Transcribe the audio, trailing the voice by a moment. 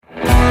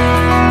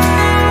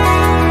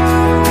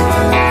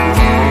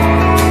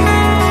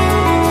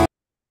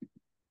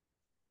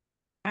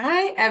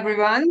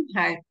everyone.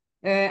 Hi,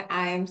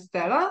 I'm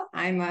Stella.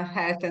 I'm a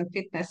health and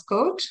fitness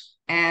coach,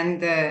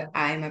 and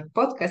I'm a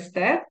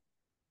podcaster,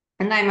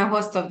 and I'm a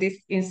host of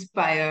this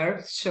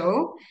Inspire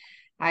show.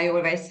 I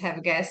always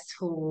have guests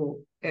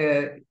who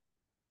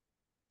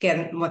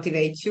can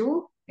motivate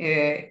you,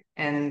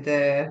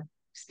 and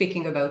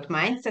speaking about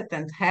mindset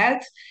and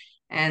health,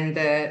 and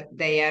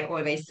they are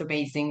always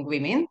amazing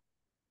women.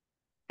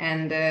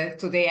 And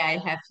today I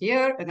have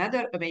here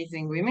another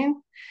amazing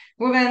woman,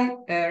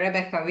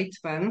 Rebecca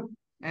Whitman.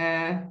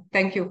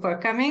 Thank you for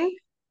coming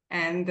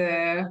and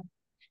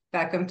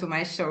welcome to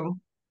my show.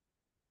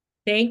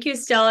 Thank you,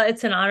 Stella.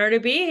 It's an honor to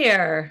be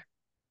here.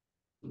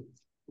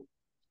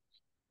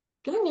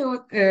 Can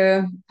you,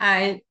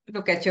 I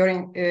look at your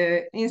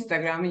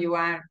Instagram, you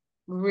are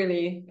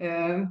really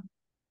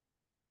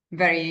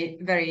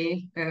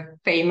very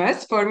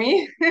famous for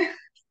me.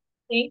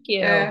 Thank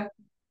you. uh,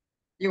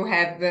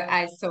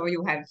 I saw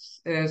you have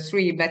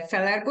three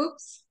bestseller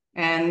books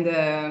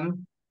and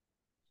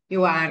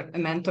you are a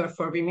mentor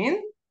for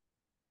women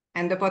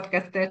and a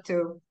podcaster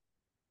too.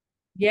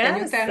 Can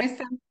you Yes. tell me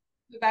something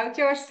about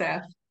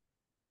yourself?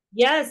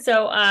 Yeah.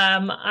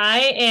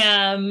 I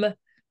am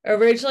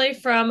originally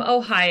from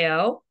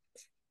Ohio,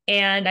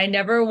 and I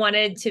never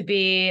wanted to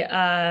be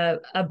a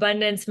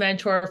abundance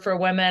mentor for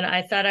women.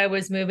 I thought I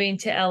was moving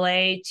to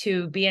LA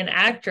to be an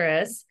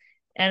actress,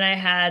 and I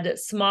had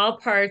small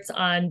parts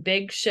on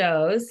big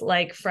shows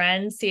like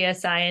Friends,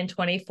 CSI, and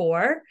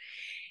 24.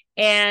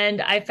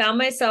 And I found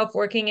myself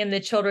working in the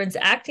children's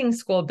acting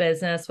school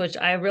business, which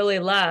I really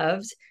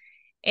loved.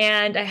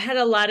 And I had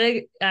a lot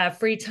of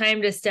free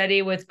time to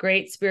study with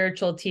great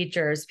spiritual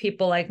teachers,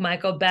 people like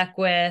Michael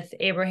Beckwith,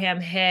 Abraham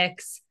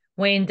Hicks,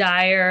 Wayne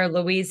Dyer,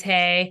 Louise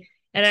Hay.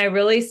 And I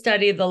really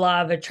studied the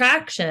law of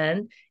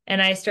attraction. And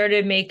I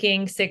started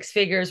making six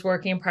figures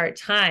working part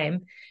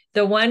time.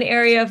 The one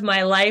area of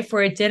my life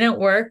where it didn't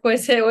work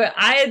was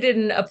I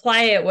didn't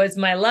apply it was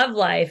my love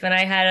life. And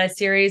I had a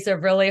series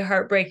of really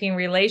heartbreaking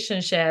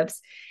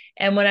relationships.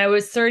 And when I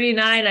was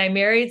 39, I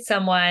married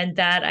someone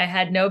that I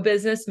had no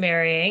business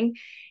marrying,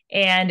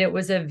 and it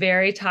was a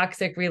very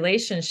toxic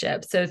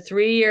relationship. So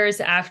 3 years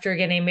after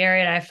getting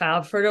married, I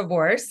filed for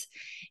divorce.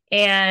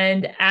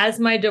 And as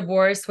my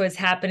divorce was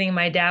happening,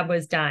 my dad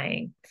was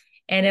dying.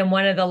 And in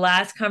one of the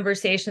last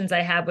conversations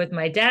I had with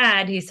my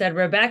dad, he said,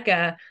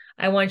 Rebecca,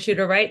 I want you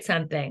to write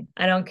something.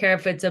 I don't care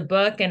if it's a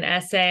book, an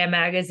essay, a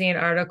magazine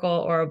article,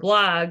 or a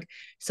blog.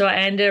 So I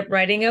ended up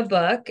writing a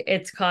book.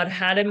 It's called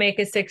How to Make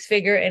a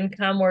Six-Figure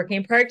Income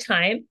Working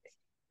Part-Time.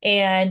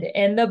 And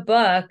in the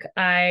book,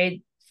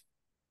 I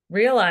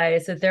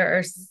realized that there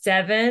are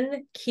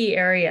 7 key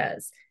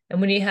areas.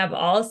 And when you have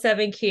all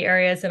 7 key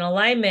areas in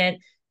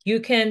alignment, you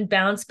can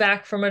bounce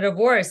back from a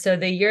divorce. So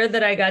the year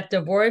that I got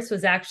divorced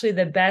was actually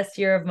the best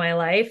year of my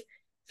life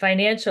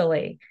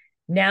financially.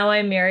 Now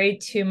I'm married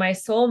to my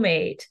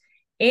soulmate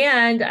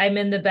and I'm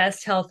in the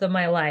best health of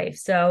my life.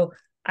 So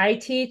I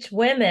teach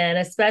women,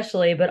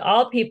 especially, but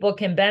all people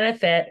can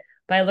benefit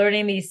by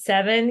learning these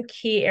 7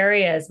 key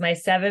areas, my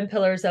 7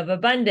 pillars of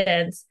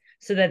abundance,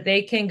 so that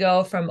they can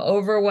go from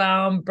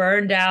overwhelmed,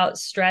 burned out,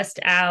 stressed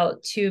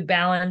out to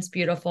balanced,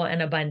 beautiful,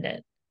 and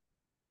abundant.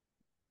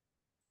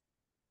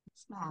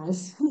 It's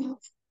nice.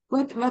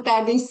 What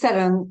are these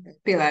seven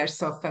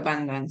pillars of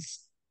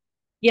abundance?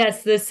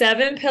 Yes, the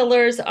 7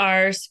 pillars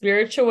are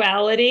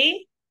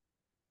spirituality,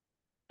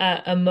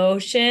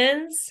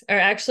 emotions, or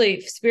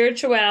actually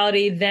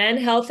spirituality, then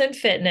health and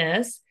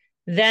fitness,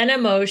 then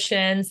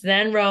emotions,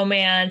 then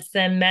romance,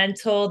 then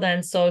mental,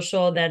 then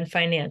social, then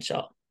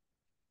financial.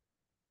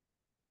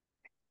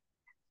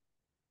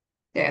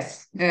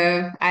 Yes,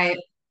 I'm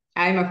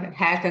a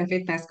health and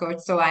fitness coach,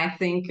 so I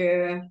think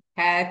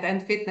health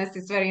and fitness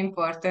is very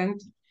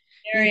important.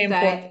 Very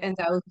important. Inside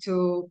and out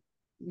too,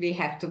 we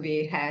have to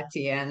be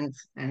healthy and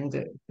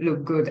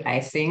look good, I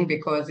think,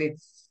 because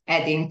it's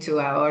adding to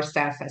our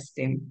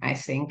self-esteem, I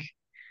think.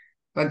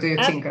 What do you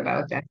think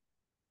about that?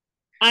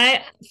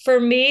 I for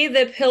me,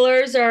 the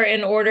pillars are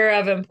in order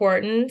of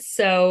importance.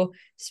 So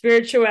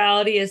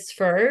spirituality is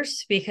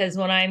first because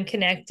when I'm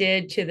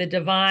connected to the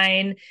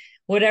divine,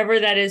 whatever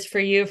that is for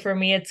you, for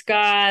me it's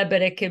God,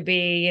 but it could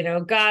be,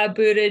 God,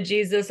 Buddha,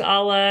 Jesus,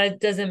 Allah,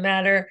 doesn't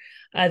matter.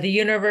 The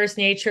universe,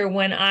 nature,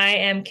 when I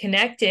am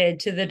connected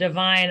to the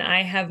divine,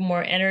 I have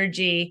more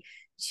energy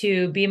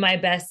to be my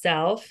best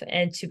self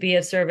and to be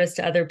of service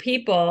to other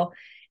people.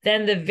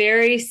 Then the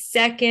very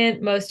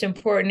second most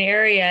important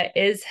area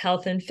is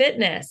health and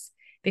fitness,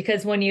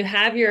 because when you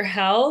have your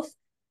health,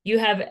 you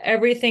have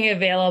everything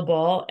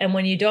available. And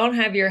when you don't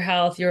have your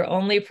health, your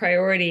only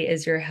priority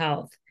is your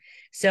health.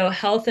 So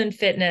health and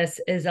fitness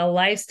is a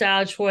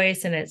lifestyle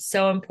choice, and it's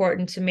so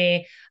important to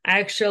me. I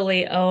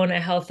actually own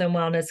a health and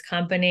wellness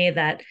company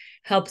that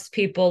helps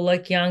people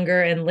look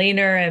younger and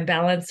leaner and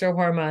balance their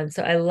hormones.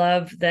 So I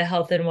love the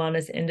health and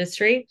wellness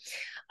industry.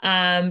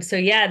 So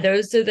yeah,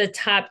 those are the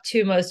top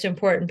 2 most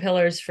important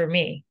pillars for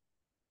me.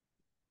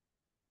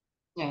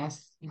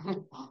 Yes.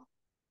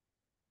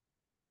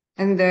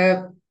 And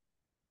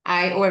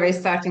I always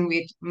starting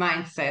with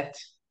mindset.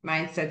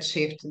 mindset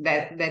shift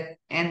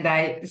and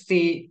I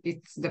see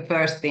it's the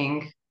first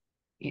thing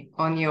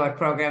on your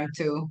program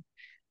too,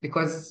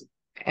 because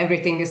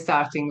everything is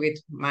starting with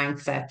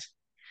mindset.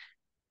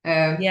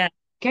 Uh, Yeah.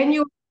 can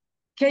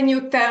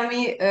you tell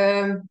me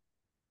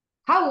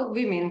how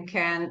women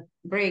can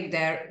break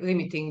their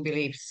limiting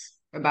beliefs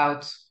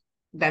about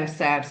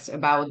themselves,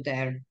 about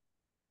their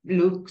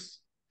looks,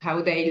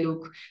 how they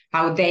look,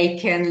 how they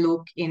can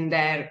look in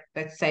their,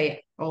 let's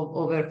say,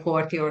 over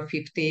 40 or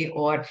 50,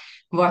 or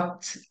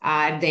what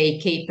are they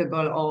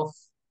capable of?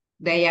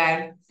 They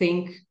are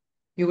think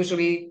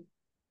usually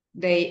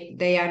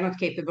they are not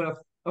capable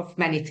of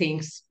many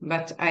things,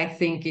 but I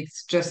think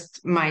it's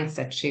just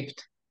mindset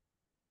shift.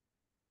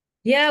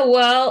 Yeah,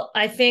 well,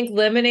 I think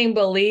limiting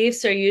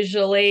beliefs are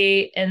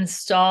usually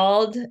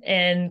installed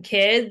in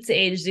kids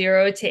age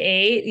 0 to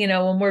 8. You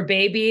know, when we're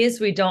babies,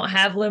 we don't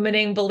have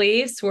limiting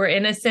beliefs. We're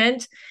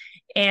innocent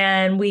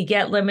and we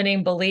get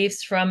limiting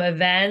beliefs from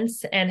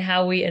events and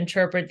how we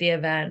interpret the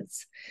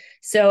events.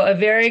 So a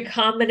very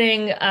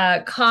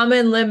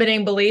common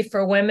limiting belief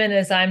for women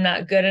is I'm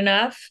not good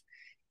enough.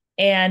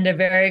 And a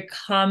very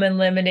common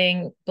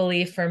limiting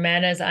belief for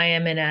men is I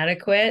am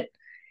inadequate.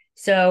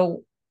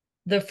 So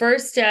the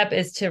first step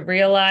is to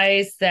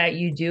realize that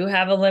you do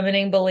have a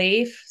limiting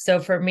belief. So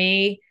for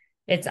me,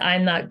 it's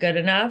I'm not good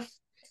enough.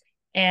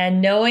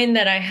 And knowing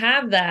that I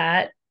have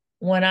that,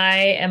 when I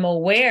am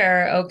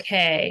aware,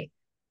 okay,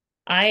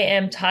 I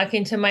am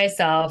talking to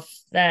myself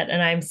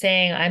and I'm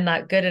saying I'm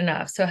not good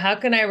enough. So how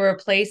can I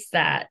replace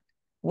that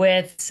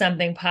with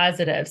something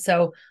positive?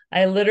 So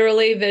I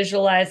literally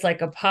visualize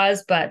like a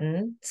pause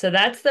button. So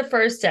that's the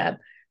first step,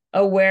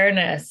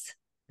 awareness.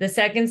 The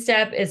second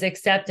step is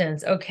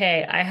acceptance.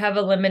 Okay, I have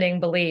a limiting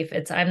belief.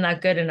 It's I'm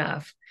not good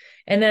enough.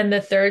 And then the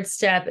third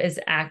step is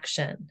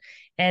action.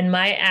 And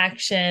my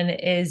action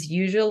is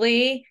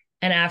usually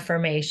an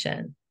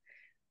affirmation.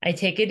 I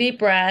take a deep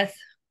breath.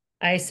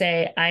 I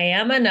say, I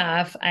am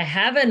enough. I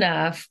have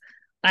enough.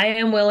 I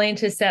am willing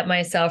to set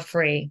myself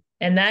free.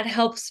 And that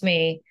helps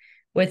me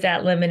with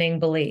that limiting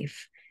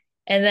belief.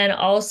 And then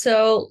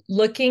also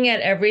looking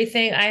at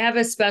everything. I have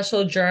a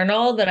special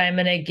journal that I'm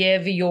going to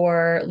give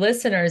your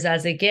listeners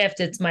as a gift.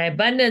 It's my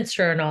abundance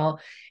journal.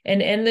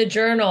 And in the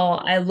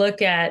journal, I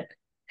look at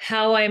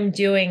how I'm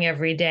doing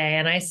every day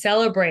and I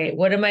celebrate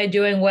what am I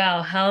doing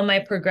well? How am I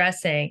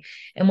progressing?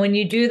 And when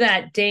you do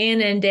that day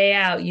in and day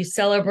out, you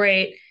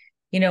celebrate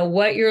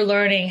what you're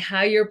learning,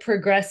 how you're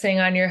progressing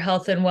on your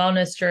health and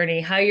wellness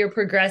journey, how you're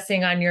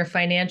progressing on your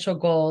financial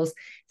goals,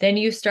 then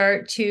you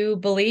start to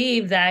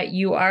believe that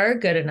you are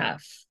good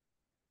enough.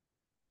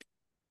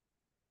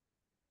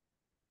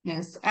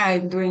 Yes,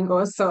 I'm doing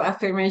also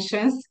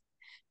affirmations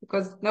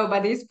because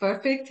nobody is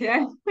perfect,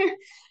 yeah.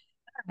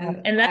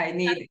 And And that's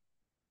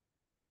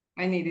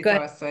I need it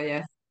good. also,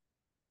 yes.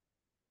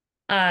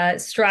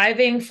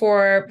 Striving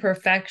for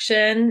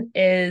perfection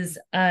is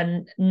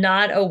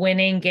not a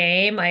winning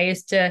game. I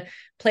used to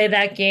play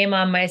that game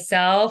on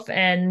myself,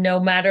 and no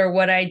matter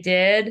what I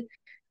did,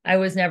 I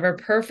was never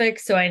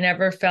perfect. So I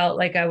never felt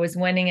like I was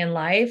winning in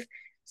life.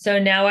 So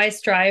now I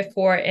strive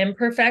for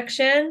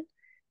imperfection,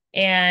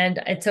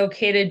 and it's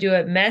okay to do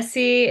it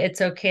messy.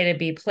 It's okay to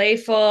be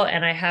playful,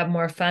 and I have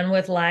more fun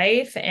with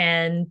life.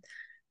 And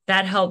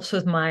that helps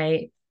with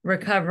my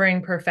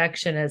recovering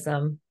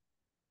perfectionism.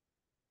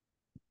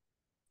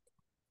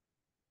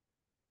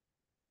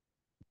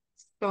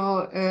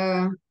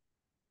 So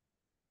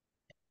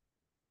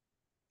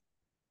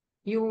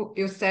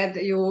you said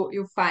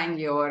you find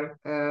your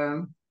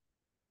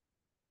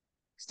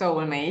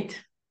soulmate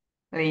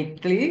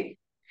lately,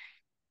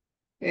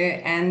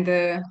 and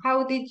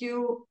how did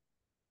you,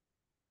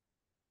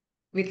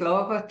 with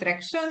law of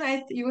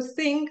attraction, you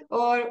think,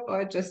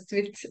 or just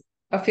with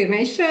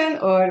affirmation,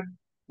 or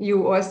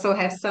you also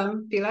have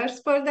some pillars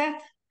for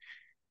that?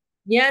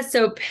 Yeah,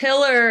 so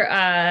pillar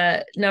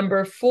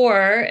number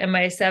 4 in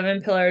my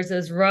 7 pillars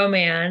is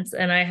romance.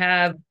 And I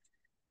have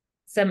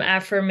some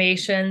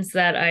affirmations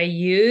that I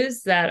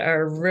use that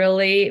are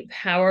really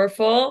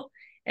powerful.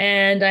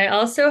 And I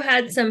also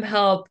had some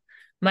help.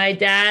 My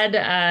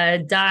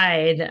dad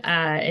died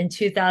in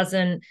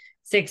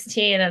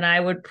 2016, and I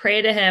would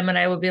pray to him and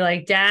I would be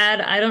like,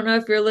 Dad, I don't know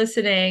if you're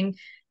listening,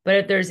 but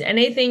if there's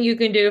anything you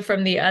can do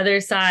from the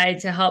other side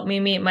to help me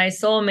meet my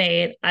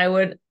soulmate, I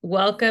would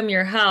welcome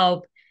your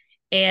help.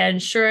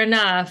 And sure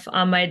enough,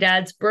 on my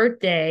dad's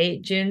birthday,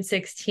 June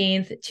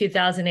 16th,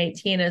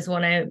 2018, is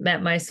when I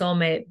met my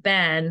soulmate,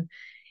 Ben.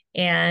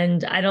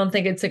 And I don't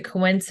think it's a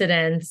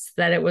coincidence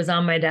that it was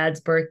on my dad's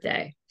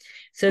birthday.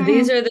 So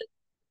these Hmm. are the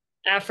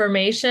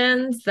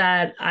affirmations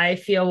that I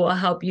feel will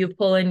help you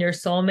pull in your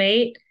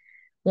soulmate.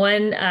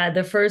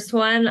 The first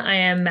one, I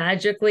am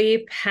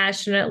magically,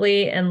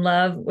 passionately in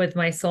love with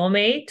my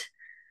soulmate.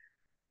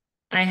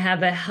 I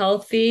have a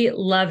healthy,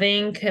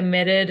 loving,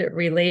 committed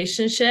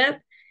relationship,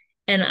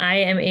 and I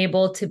am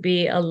able to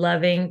be a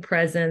loving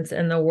presence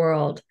in the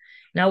world.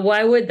 Now,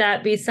 why would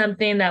that be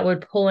something that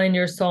would pull in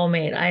your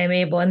soulmate? I am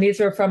able, and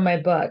these are from my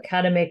book,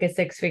 How to Make a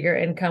 6-Figure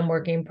Income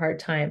Working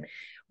Part-Time.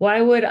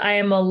 Why would I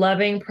am a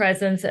loving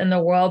presence in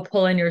the world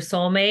pull in your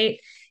soulmate?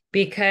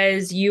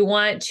 because you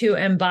want to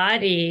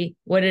embody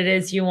what it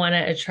is you want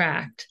to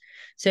attract.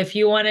 So if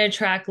you want to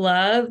attract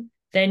love,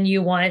 then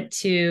you want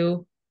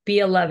to be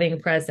a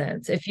loving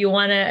presence. If you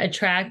want to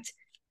attract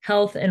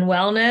health and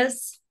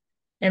wellness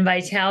and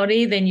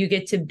vitality, then you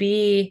get to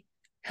be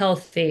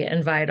healthy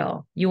and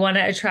vital. You want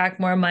to attract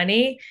more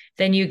money,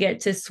 then you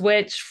get to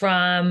switch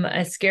from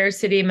a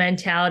scarcity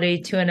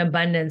mentality to an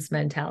abundance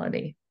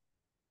mentality.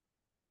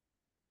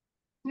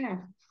 Yeah.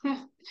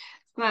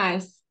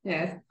 Nice.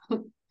 Yes.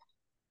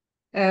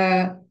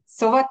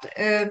 So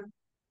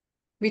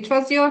which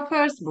was your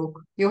first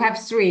book? You have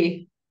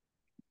three.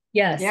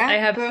 Yes, I Yeah.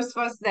 have. First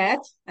was that,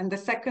 and the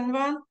second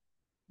one?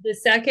 The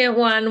second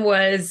one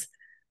was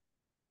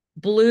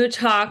Blue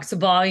Talks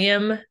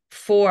Volume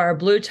 4.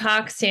 Blue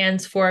Talk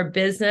stands for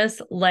Business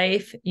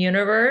Life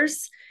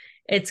Universe.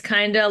 It's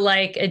kind of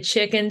like a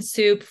chicken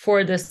soup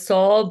for the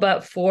soul,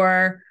 but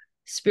for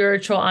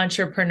spiritual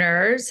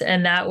entrepreneurs.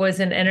 And that was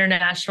an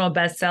international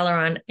bestseller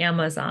on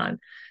Amazon.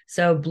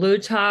 So Blue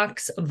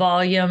Talks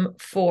Volume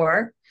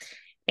 4.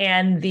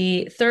 And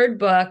the third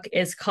book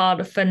is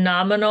called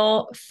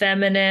Phenomenal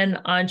Feminine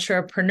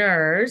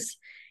Entrepreneurs.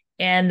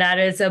 And that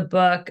is a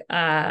book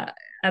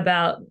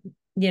about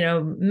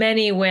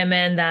many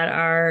women that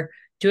are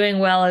doing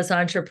well as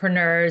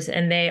entrepreneurs,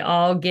 and they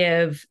all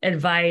give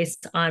advice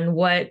on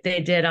what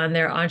they did on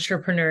their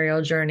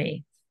entrepreneurial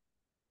journey.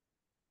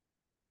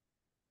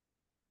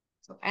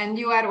 And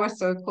you are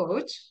also a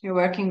coach. You're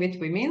working with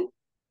women.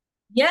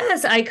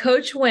 Yes, I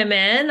coach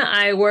women.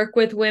 I work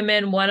with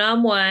women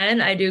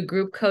one-on-one. I do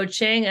group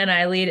coaching and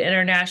I lead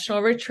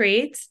international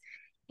retreats.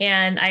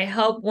 And I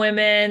help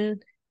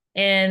women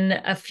in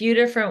a few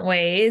different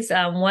ways.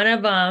 One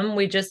of them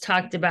we just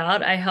talked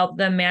about, I help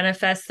them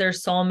manifest their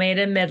soulmate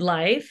in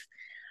midlife.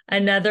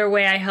 Another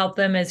way I help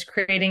them is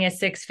creating a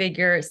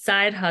six-figure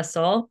side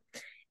hustle.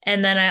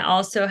 And then I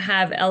also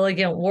have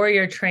Elegant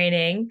Warrior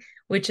Training,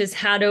 which is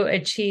how to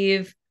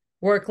achieve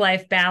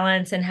work-life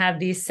balance and have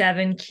these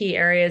 7 key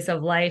areas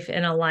of life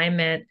in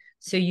alignment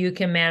so you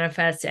can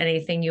manifest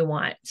anything you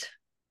want.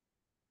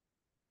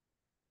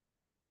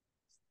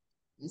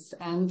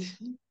 And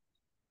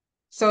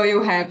so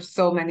you have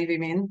so many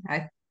women,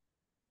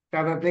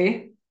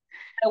 probably.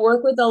 I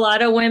work with a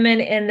lot of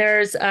women, and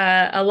there's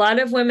a lot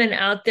of women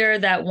out there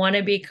that want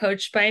to be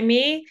coached by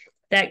me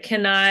that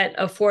cannot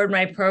afford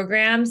my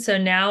program. So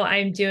now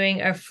I'm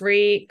doing a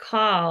free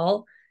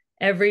call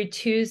every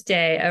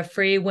Tuesday, a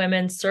free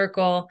women's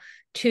circle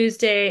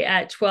Tuesday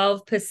at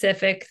 12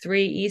 Pacific,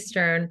 3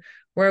 Eastern,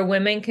 where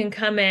women can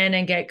come in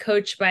and get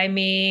coached by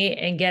me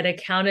and get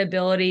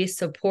accountability,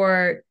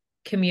 support,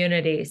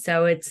 community.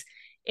 So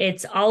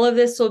it's all of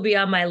this will be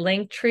on my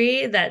link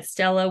tree that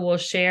Stella will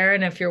share.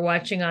 And if you're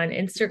watching on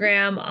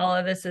Instagram, all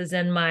of this is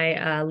in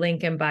my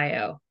link in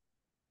bio.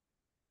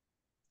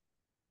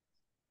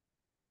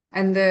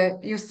 And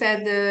you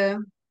said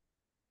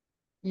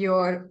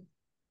your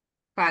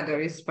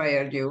father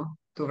inspired you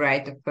to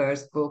write the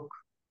first book.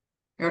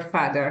 Your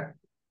father.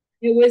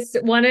 It was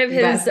one of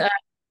his But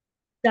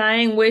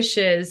dying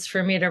wishes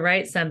for me to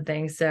write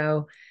something.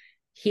 So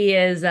he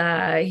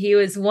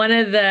was one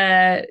of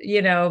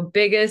the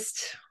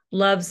biggest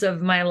loves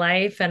of my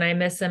life, and I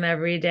miss him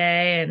every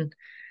day. And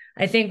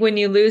I think when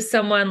you lose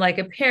someone like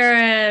a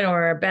parent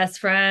or a best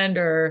friend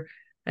or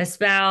a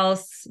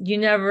spouse, you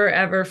never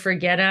ever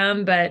forget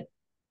him. But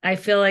I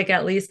feel like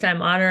at least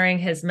I'm honoring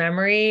his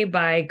memory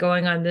by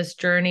going on this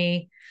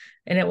journey.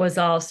 And it was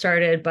all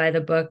started by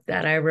the book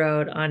that I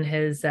wrote on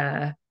his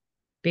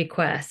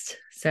bequest.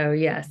 So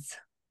yes.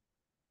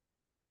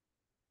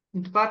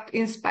 what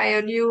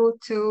inspired you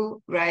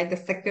to write the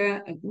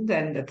second and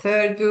then the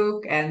third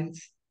book and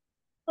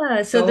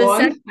So so the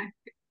on?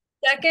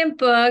 second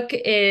book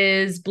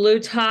is Blue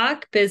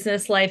Talk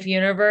Business Life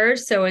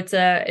Universe. So it's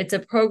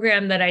a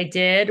program that I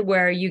did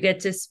where you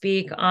get to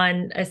speak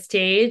on a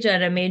stage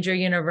at a major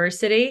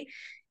university,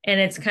 and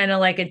it's kind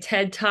of like a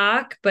TED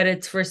Talk, but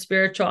it's for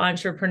spiritual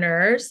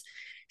entrepreneurs.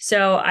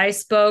 So I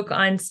spoke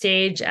on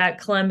stage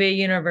at Columbia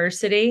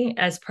University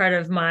as part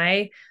of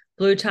my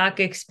Blue Talk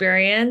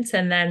experience,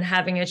 and then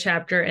having a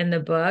chapter in the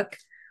book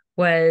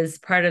was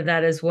part of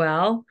that as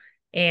well.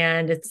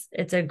 And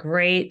it's a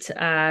great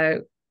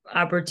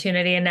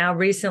opportunity. And now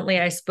recently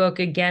I spoke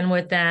again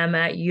with them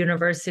at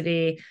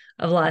University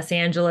of Los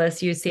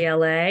Angeles,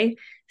 UCLA.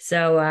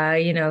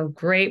 So,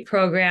 great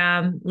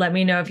program. Let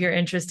me know if you're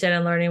interested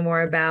in learning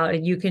more about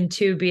it. You can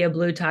too be a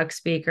Blue Talk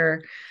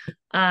speaker.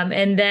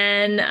 And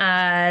then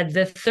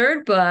the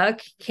third book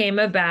came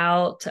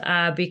about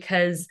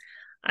because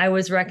I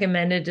was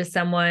recommended to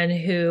someone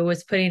who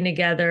was putting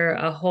together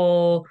a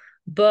whole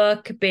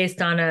book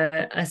based on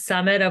a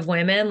summit of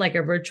women, like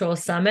a virtual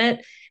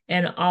summit.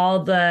 And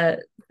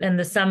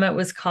the summit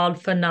was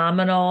called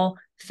Phenomenal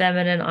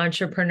Feminine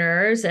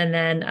Entrepreneurs. And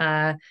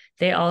then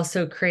they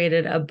also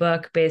created a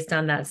book based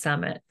on that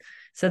summit.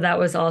 So that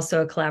was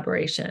also a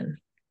collaboration.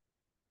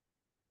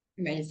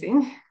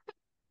 Amazing.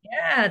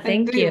 Yeah, And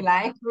thank do you you.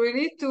 like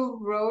really to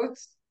write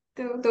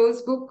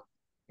those books?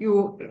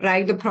 You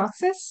like the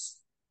process?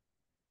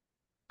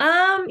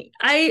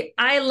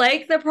 I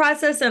like the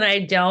process and I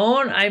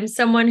don't. I'm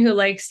someone who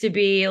likes to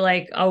be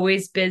like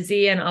always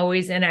busy and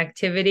always in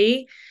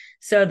activity.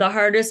 So the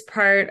hardest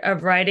part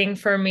of writing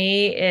for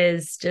me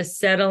is just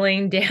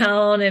settling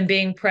down and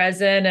being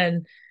present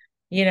and,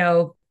 you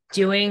know,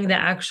 doing the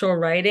actual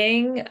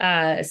writing.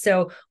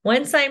 So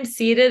once I'm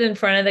seated in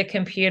front of the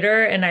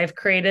computer and I've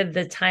created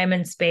the time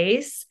and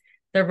space,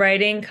 the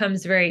writing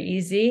comes very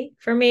easy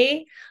for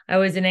me. I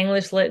was an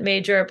English lit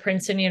major at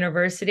Princeton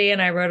University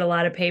and I wrote a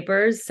lot of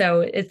papers. So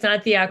it's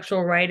not the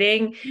actual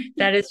writing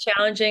that is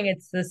challenging,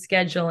 it's the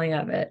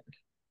scheduling of it.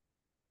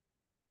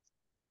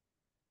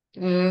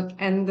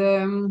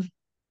 And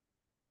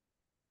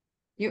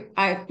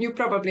you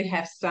probably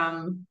have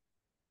some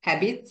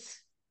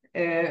habits,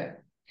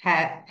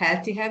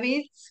 healthy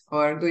habits,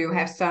 or do you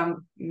have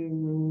some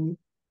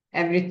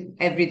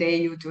every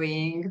day you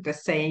doing the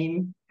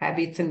same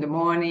habits in the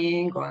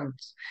morning or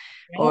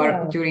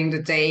Yeah. during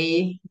the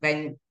day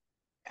when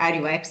are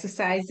you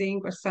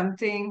exercising or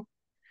something?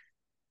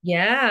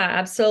 Yeah,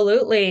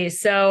 absolutely.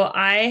 So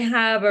I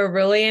have a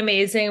really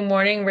amazing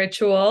morning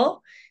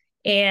ritual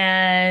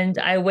and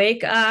I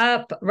wake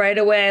up right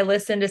away. I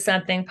listen to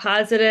something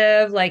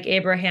positive like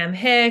Abraham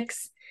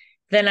Hicks.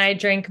 Then I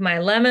drink my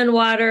lemon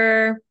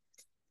water.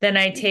 Then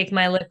I take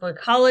my liquid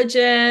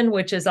collagen,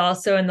 which is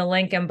also in the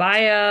link in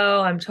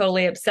bio. I'm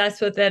totally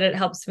obsessed with it. It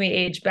helps me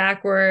age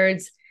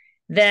backwards.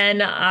 Then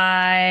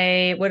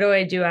what do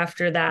I do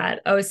after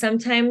that? Oh,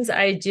 sometimes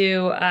I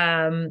do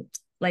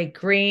like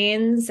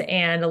greens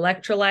and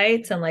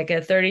electrolytes and like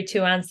a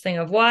 32-ounce thing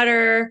of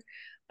water.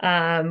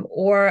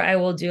 Or I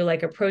will do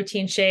like a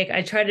protein shake.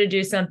 I try to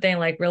do something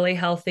like really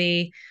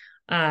healthy,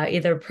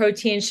 either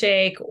protein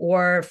shake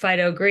or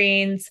phyto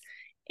greens.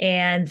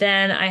 And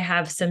then I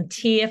have some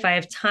tea if I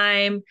have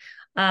time.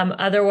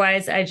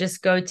 Otherwise, I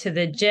just go to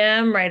the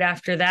gym right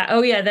after that.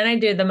 Oh, yeah. Then I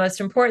do the most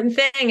important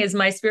thing is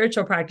my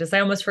spiritual practice. I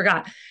almost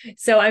forgot.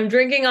 So I'm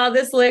drinking all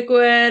this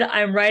liquid.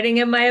 I'm writing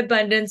in my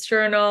abundance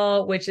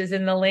journal, which is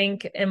in the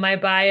link in my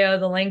bio,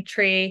 the link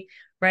tree,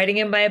 writing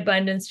in my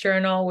abundance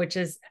journal, which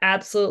has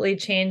absolutely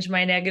changed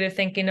my negative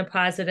thinking to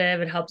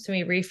positive. It helps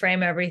me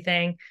reframe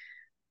everything.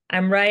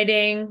 I'm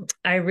writing,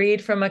 I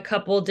read from a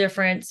couple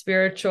different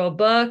spiritual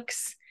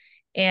books,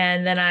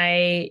 and then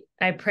I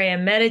pray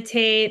and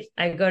meditate.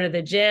 I go to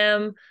the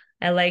gym.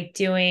 I like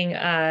doing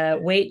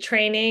weight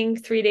training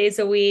 3 days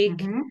a week.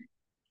 Mm-hmm.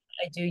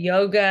 I do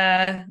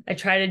yoga. I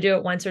try to do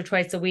it once or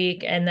twice a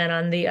week. And then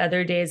on the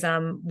other days,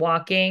 I'm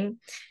walking.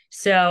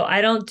 So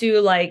I don't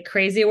do like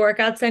crazy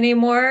workouts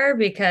anymore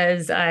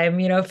because I'm,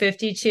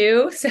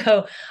 52.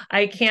 So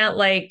I can't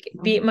like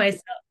beat Mm-hmm.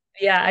 myself.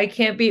 Yeah, I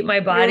can't beat my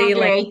You body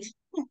look like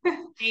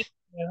great.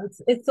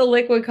 it's the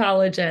liquid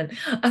collagen.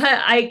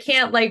 I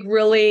can't like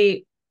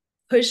really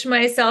push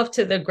myself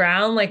to the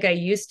ground like I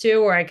used to,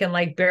 where I can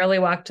like barely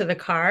walk to the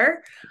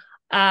car.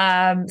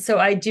 So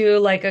I do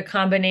like a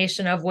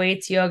combination of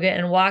weights, yoga,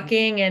 and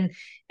walking, and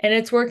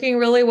it's working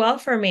really well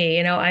for me.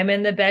 I'm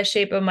in the best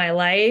shape of my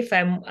life.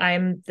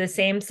 I'm the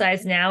same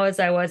size now as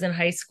I was in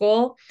high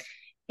school.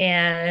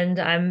 And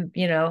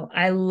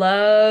I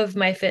love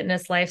my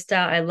fitness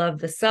lifestyle. I love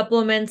the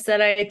supplements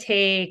that I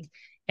take,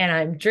 and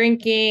I'm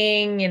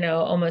drinking,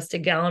 almost a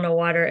gallon of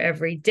water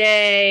every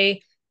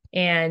day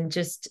and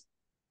just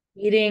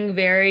eating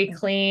very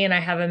clean. I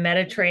have a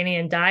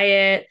Mediterranean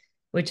diet,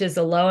 which is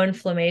a low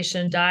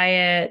inflammation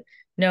diet,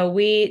 no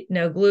wheat,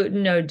 no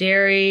gluten, no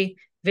dairy,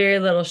 very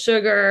little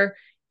sugar.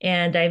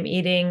 And I'm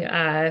eating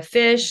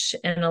fish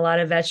and a lot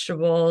of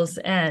vegetables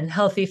and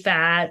healthy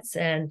fats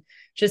and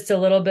just a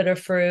little bit of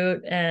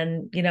fruit.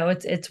 And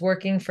it's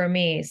working for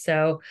me.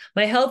 So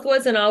my health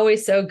wasn't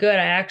always so good.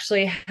 I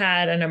actually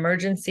had an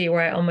emergency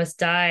where I almost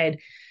died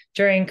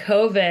during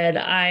COVID.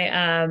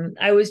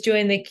 I was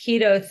doing the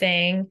keto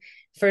thing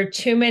for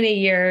too many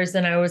years,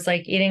 and I was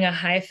like eating a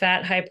high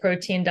fat, high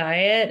protein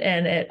diet,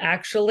 and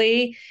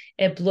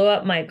it blew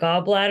up my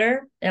gallbladder,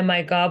 and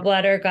my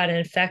gallbladder got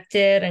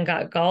infected and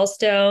got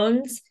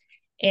gallstones,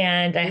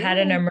 and I had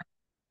an Ooh,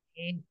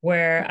 emergency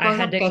where I because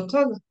had of to,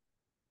 keto,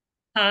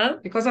 huh?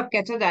 because of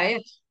keto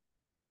diet.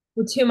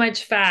 Too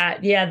much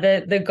fat. Yeah,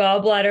 the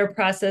gallbladder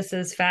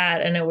processes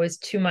fat, and it was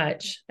too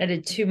much. I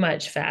did too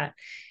much fat,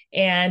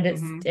 and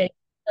Mm-hmm. it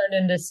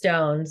turned into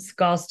stones,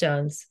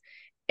 gallstones,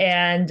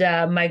 and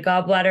my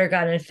gallbladder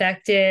got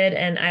infected,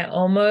 and I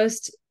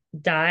almost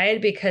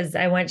died because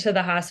I went to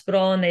the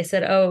hospital and they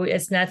said, "Oh,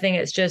 it's nothing.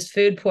 It's just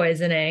food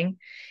poisoning."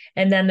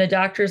 And then the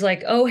doctor's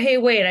like, "Oh, hey,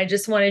 wait, I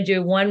just want to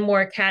do one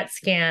more CAT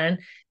scan."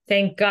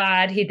 Thank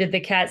God he did the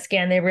CAT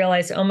scan. They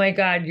realized, "Oh my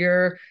God,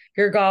 your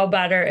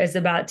gallbladder is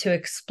about to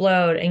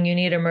explode and you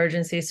need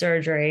emergency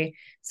surgery."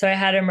 So I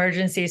had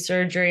emergency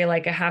surgery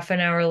like a half an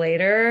hour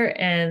later,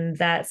 and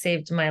that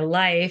saved my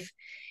life.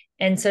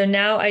 And so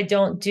now I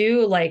don't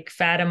do like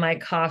fat in my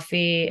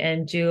coffee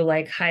and do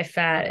like high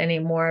fat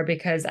anymore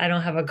because I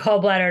don't have a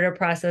gallbladder to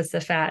process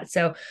the fat.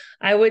 So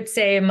I would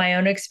say, in my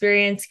own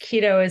experience,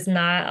 keto is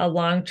not a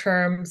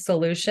long-term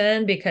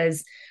solution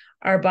because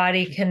our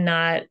body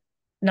cannot,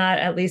 not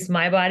at least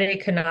my body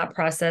cannot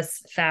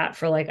process fat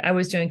for like, I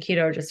was doing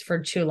keto just for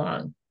too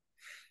long.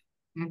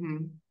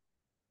 Mm-hmm.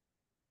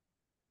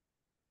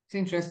 It's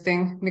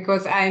interesting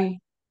because I'm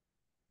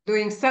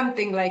doing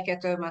something like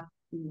keto,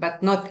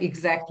 but not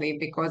exactly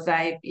because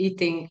I'm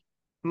eating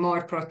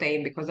more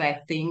protein because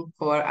I think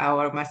for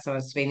our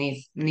muscles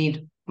we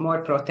need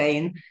more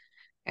protein.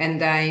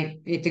 And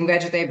I'm eating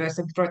vegetables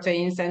and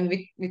proteins and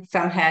with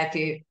some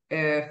healthy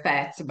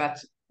fats, but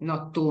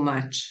not too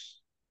much.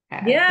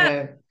 Yeah,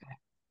 it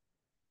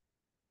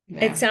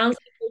Yeah. sounds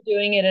like you're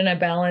doing it in a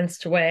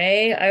balanced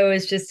way. I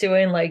was just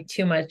doing like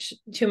too much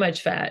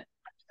fat.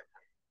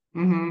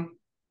 Hmm.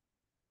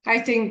 I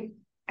think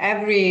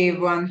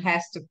everyone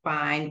has to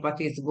find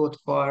what is good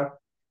for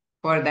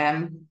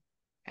them,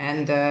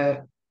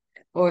 and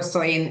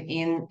also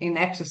in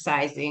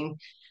exercising.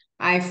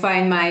 I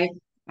find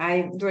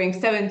I doing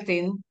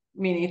 17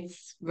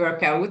 minutes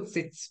workouts.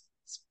 It's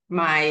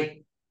my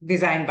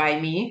designed by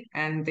me,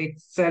 and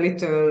it's a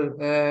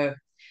little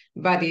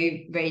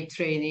body weight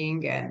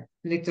training and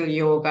little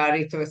yoga,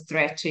 little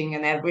stretching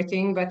and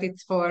everything, but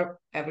it's for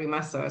every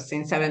muscles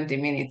in 70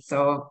 minutes.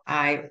 So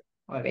I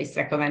always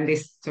recommend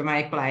this to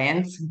my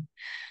clients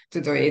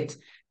to do it.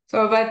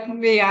 So, but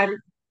we are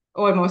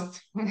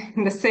almost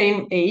the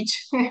same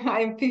age.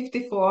 I'm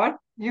 54,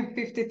 you're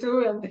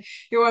 52, and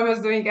you're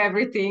almost doing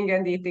everything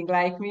and eating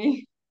like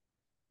me.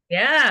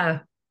 Yeah.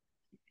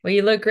 Well,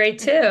 you look great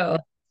too.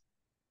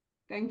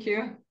 Thank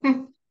you.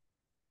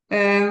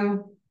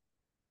 Um,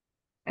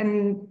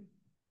 and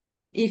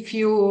if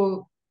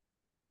you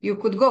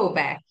could go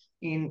back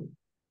in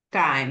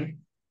time,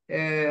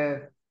 uh,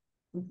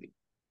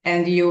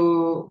 and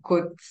you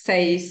could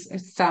say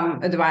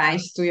some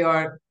advice to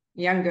your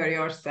younger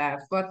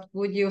yourself, what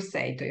would you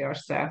say to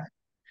yourself?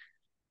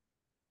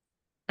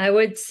 I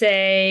would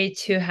say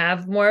to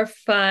have more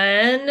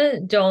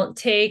fun. Don't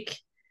take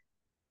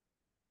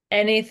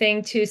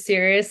anything too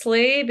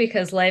seriously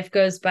because life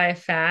goes by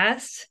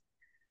fast.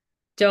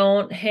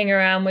 Don't hang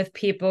around with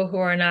people who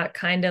are not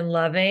kind and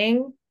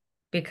loving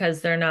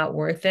because they're not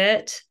worth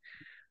it.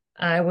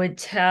 I would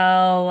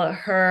tell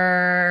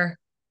her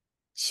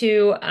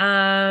to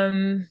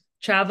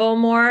travel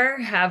more,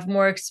 have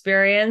more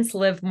experience,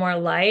 live more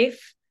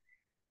life,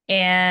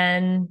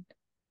 and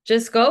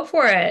just go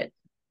for it.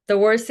 The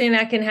worst thing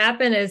that can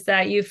happen is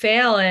that you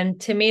fail. And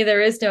to me,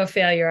 there is no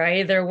failure. I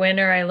either win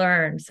or I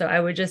learn. So I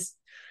would just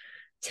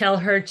tell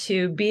her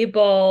to be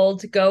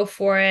bold, go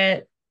for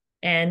it,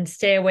 and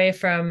stay away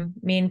from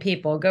mean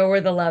people. Go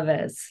where the love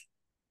is.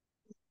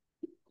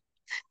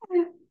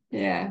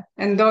 Yeah,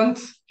 and don't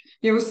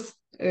use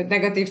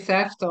negative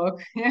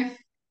self-talk. Yeah.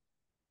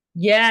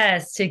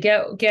 Yes, to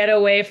get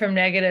away from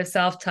negative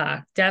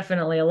self-talk.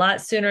 Definitely a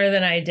lot sooner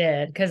than I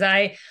did because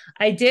I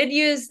did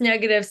use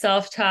negative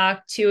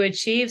self-talk to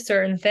achieve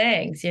certain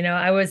things. You know,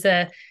 I was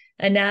a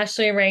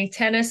nationally ranked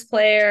tennis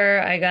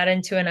player. I got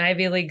into an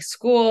Ivy League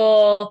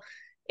school.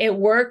 It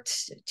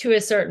worked to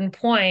a certain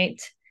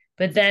point,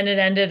 but then it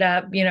ended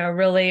up, you know,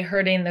 really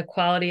hurting the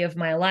quality of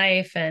my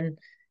life and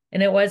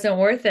it wasn't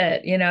worth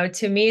it. You know,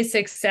 to me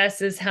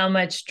success is how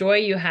much joy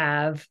you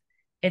have,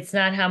 it's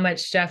not how much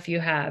stuff you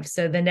have.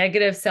 So the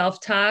negative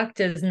self-talk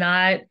does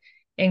not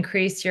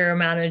increase your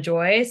amount of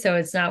joy. So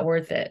it's not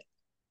worth it.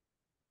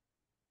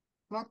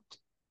 What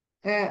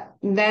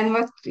then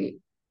what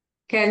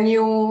can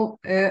you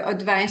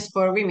advise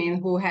for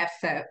women who have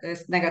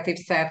negative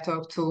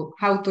self-talk to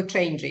how to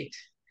change it?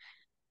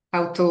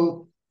 How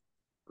to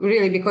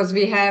really, because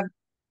we have,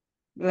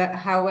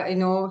 how I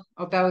know,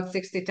 about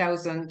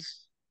 60,000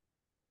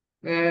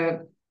 uh,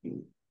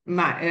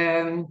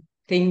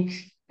 think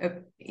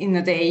in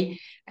a day,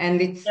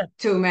 and it's Yeah.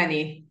 too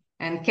many.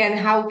 And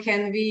how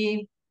can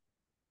we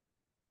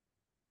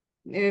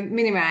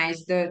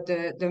minimize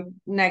the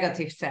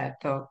negative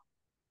self-talk?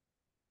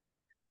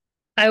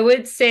 I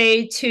would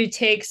say to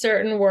take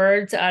certain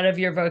words out of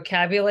your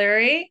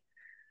vocabulary.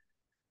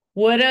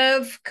 Would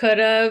have, could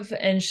have,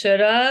 and should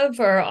have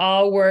are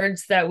all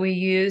words that we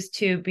use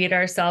to beat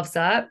ourselves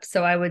up.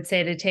 So I would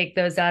say to take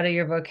those out of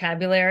your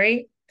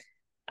vocabulary.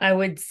 I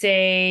would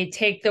say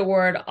take the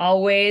word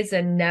always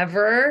and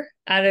never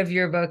out of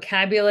your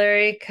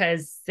vocabulary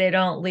because they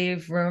don't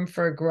leave room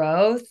for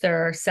growth.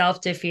 They're self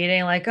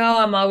defeating, like,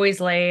 oh, I'm always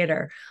late,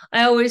 or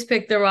I always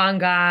pick the wrong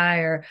guy,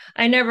 or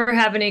I never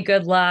have any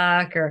good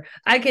luck, or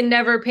I can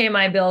never pay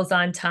my bills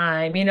on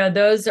time. You know,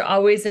 those are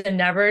always and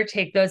never.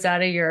 Take those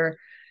out of your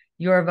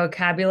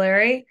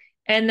vocabulary.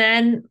 And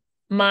then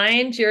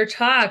mind your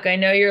talk. I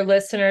know your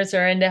listeners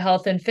are into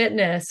health and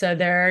fitness, so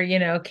they're, you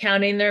know,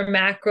 counting their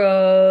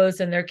macros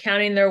and they're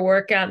counting their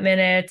workout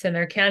minutes and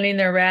they're counting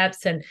their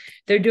reps and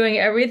they're doing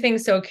everything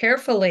so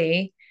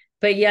carefully,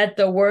 but yet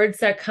the words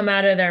that come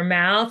out of their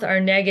mouth are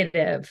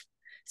negative.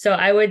 So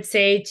I would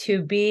say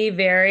to be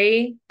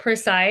very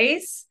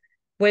precise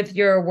with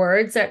your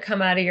words that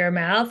come out of your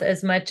mouth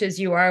as much as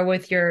you are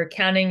with your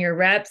counting your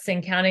reps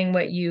and counting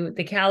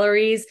the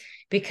calories,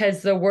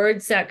 because the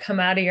words that come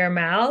out of your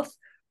mouth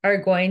are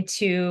going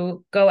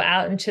to go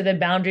out into the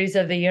boundaries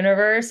of the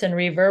universe and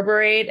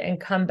reverberate and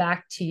come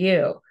back to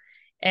you.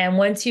 And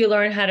once you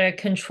learn how to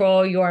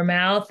control your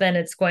mouth, then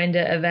it's going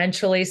to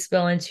eventually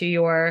spill into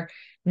your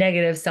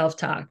negative self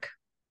talk.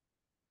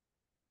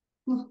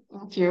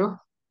 Thank you.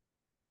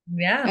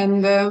 Yeah.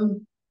 And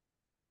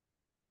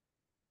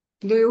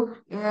do you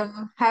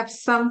have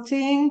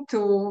something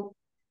do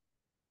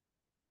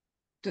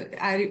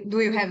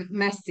you have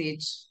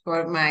message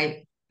for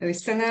my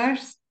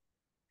listeners?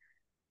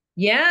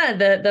 Yeah,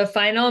 the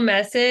final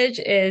message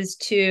is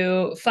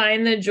to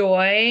find the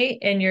joy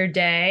in your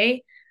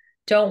day.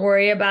 Don't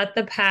worry about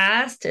the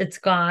past, it's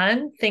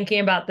gone. Thinking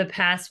about the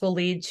past will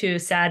lead to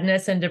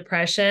sadness and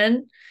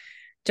depression.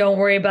 Don't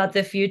worry about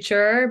the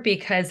future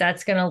because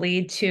that's going to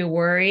lead to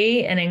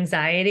worry and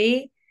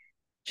anxiety.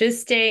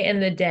 Just stay in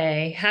the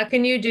day. How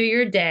can you do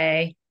your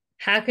day?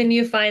 How can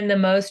you find the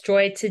most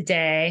joy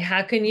today?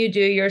 How can you do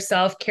your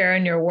self care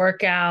and your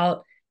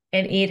workout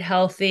and eat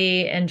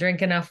healthy and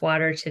drink enough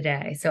water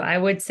today? So I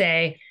would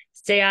say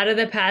stay out of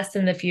the past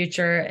and the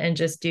future and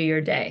just do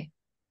your day.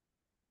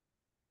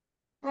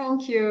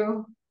 Thank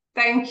you.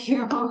 Thank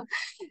you.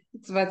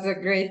 It was a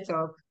great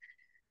talk.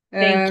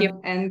 Thank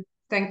you. And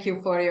thank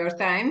you for your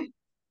time.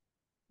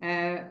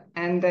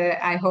 And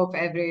I hope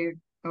everyone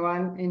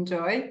will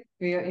enjoy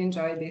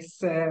this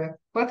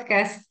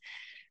podcast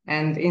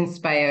and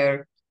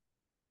inspire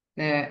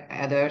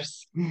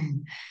others.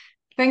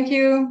 Thank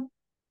you.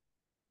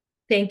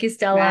 Thank you, Bye.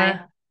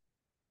 Stella.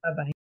 Bye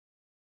bye.